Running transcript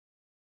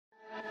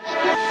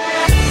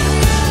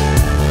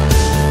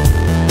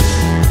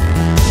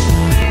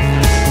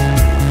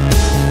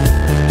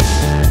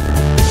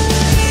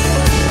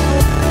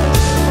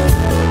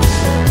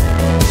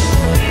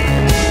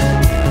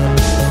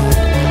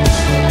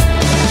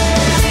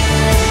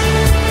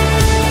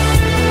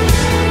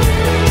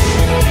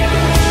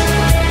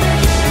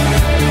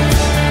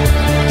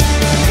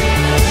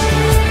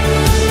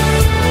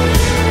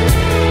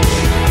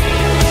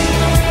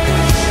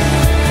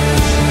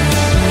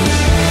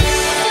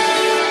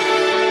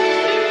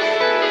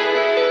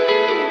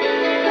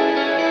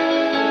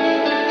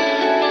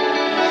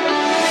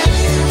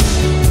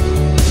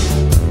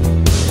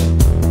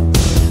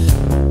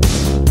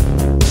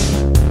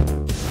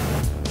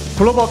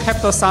Global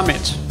Capital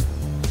Summit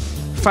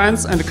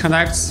finds and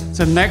connects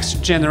the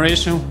next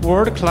generation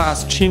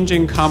world-class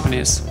changing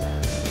companies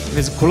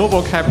with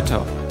global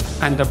capital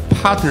and a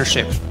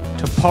partnership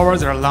to power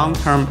their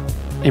long-term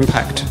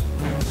impact.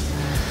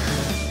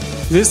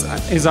 This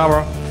is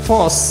our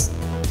fourth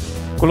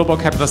Global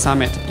Capital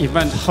Summit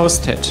event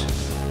hosted.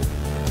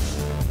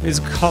 With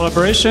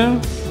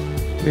collaboration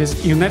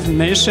with United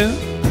Nations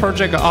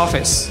Project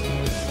Office,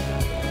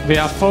 we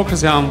are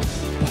focused on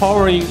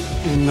powering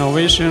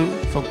innovation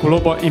for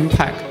global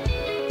impact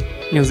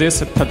in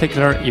these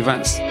particular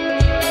events.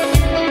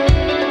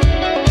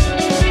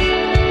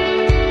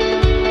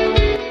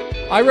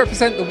 I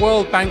represent the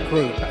World Bank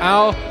Group.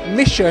 Our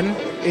mission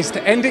is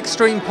to end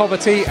extreme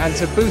poverty and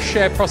to boost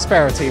shared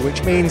prosperity,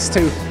 which means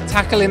to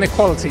tackle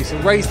inequalities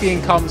and raise the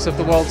incomes of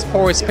the world's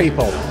poorest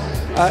people.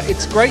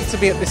 It's great to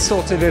be at this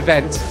sort of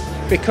event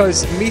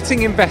because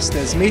meeting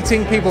investors,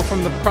 meeting people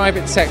from the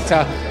private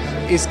sector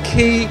is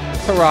key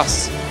for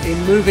us in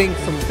moving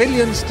from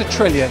billions to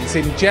trillions,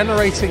 in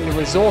generating the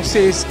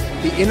resources,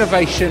 the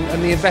innovation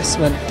and the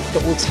investment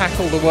that will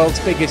tackle the world's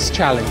biggest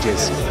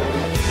challenges.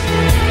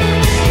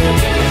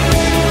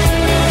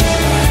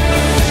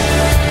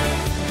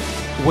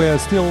 We're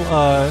still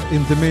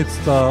in the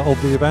midst of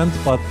the event,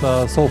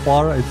 but so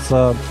far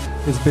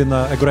it's been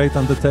a great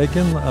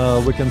undertaking.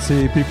 We can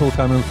see people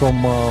coming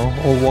from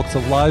all walks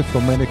of life,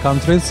 from many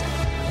countries.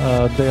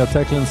 They are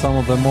tackling some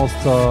of the most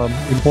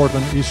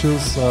important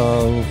issues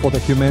for the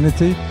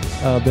humanity.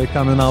 They're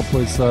coming up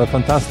with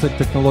fantastic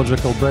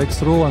technological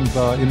breakthrough and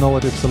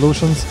innovative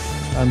solutions.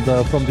 And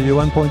from the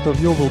UN point of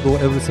view, we'll do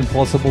everything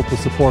possible to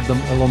support them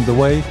along the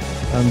way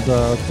and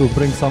to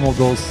bring some of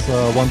those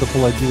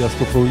wonderful ideas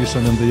to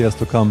fruition in the years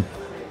to come.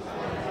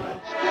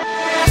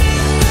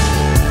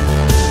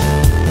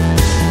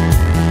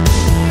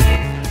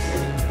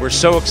 We're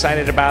so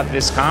excited about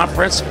this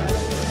conference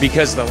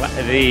because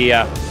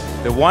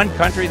the one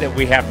country that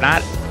we have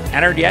not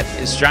entered yet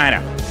is China,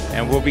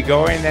 and we'll be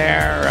going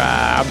there.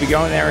 I'll be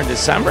going there in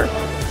December,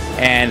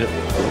 and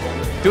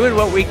doing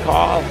what we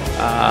call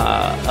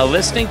a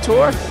listening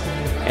tour,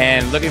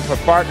 and looking for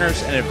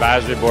partners and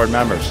advisory board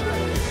members.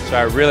 So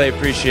I really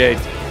appreciate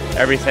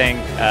everything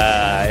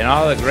and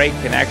all the great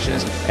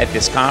connections at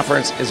this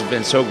conference. Has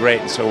been so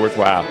great and so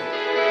worthwhile.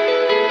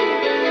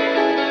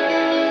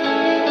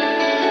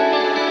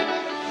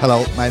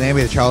 Hello, my name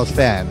is Charles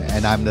Fan,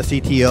 and I'm the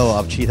CTO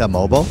of Cheetah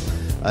Mobile,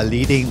 a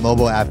leading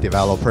mobile app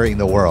developer in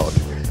the world.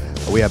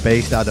 We are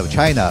based out of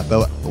China,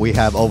 but we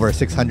have over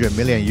 600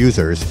 million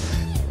users.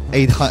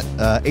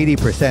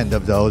 80%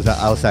 of those are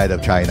outside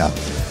of China.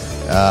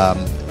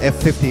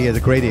 F50 is a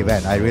great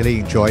event. I really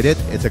enjoyed it.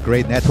 It's a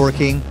great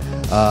networking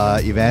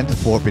event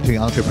between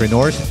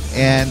entrepreneurs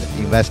and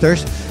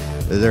investors.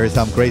 There are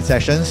some great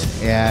sessions,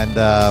 and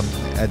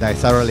I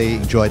thoroughly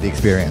enjoyed the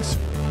experience.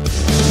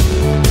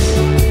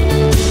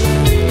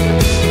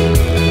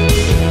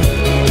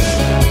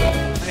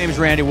 My name is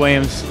Randy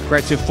Williams,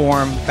 Keiretsu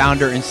Forum,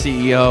 founder and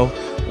CEO.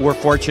 We're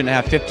fortunate to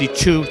have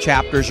 52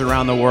 chapters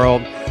around the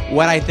world.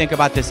 What I think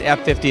about this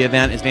F50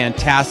 event is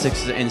fantastic.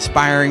 It's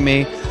inspiring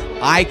me.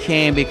 I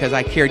came because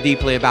I care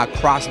deeply about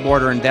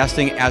cross-border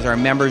investing, as our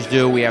members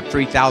do. We have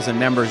 3,000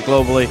 members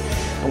globally.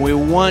 And we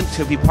want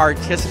to be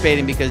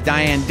participating because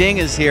Diane Ding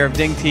is here of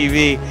Ding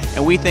TV,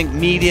 and we think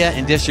media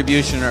and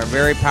distribution are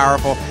very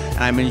powerful,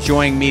 and I'm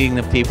enjoying meeting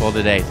the people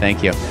today.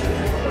 Thank you.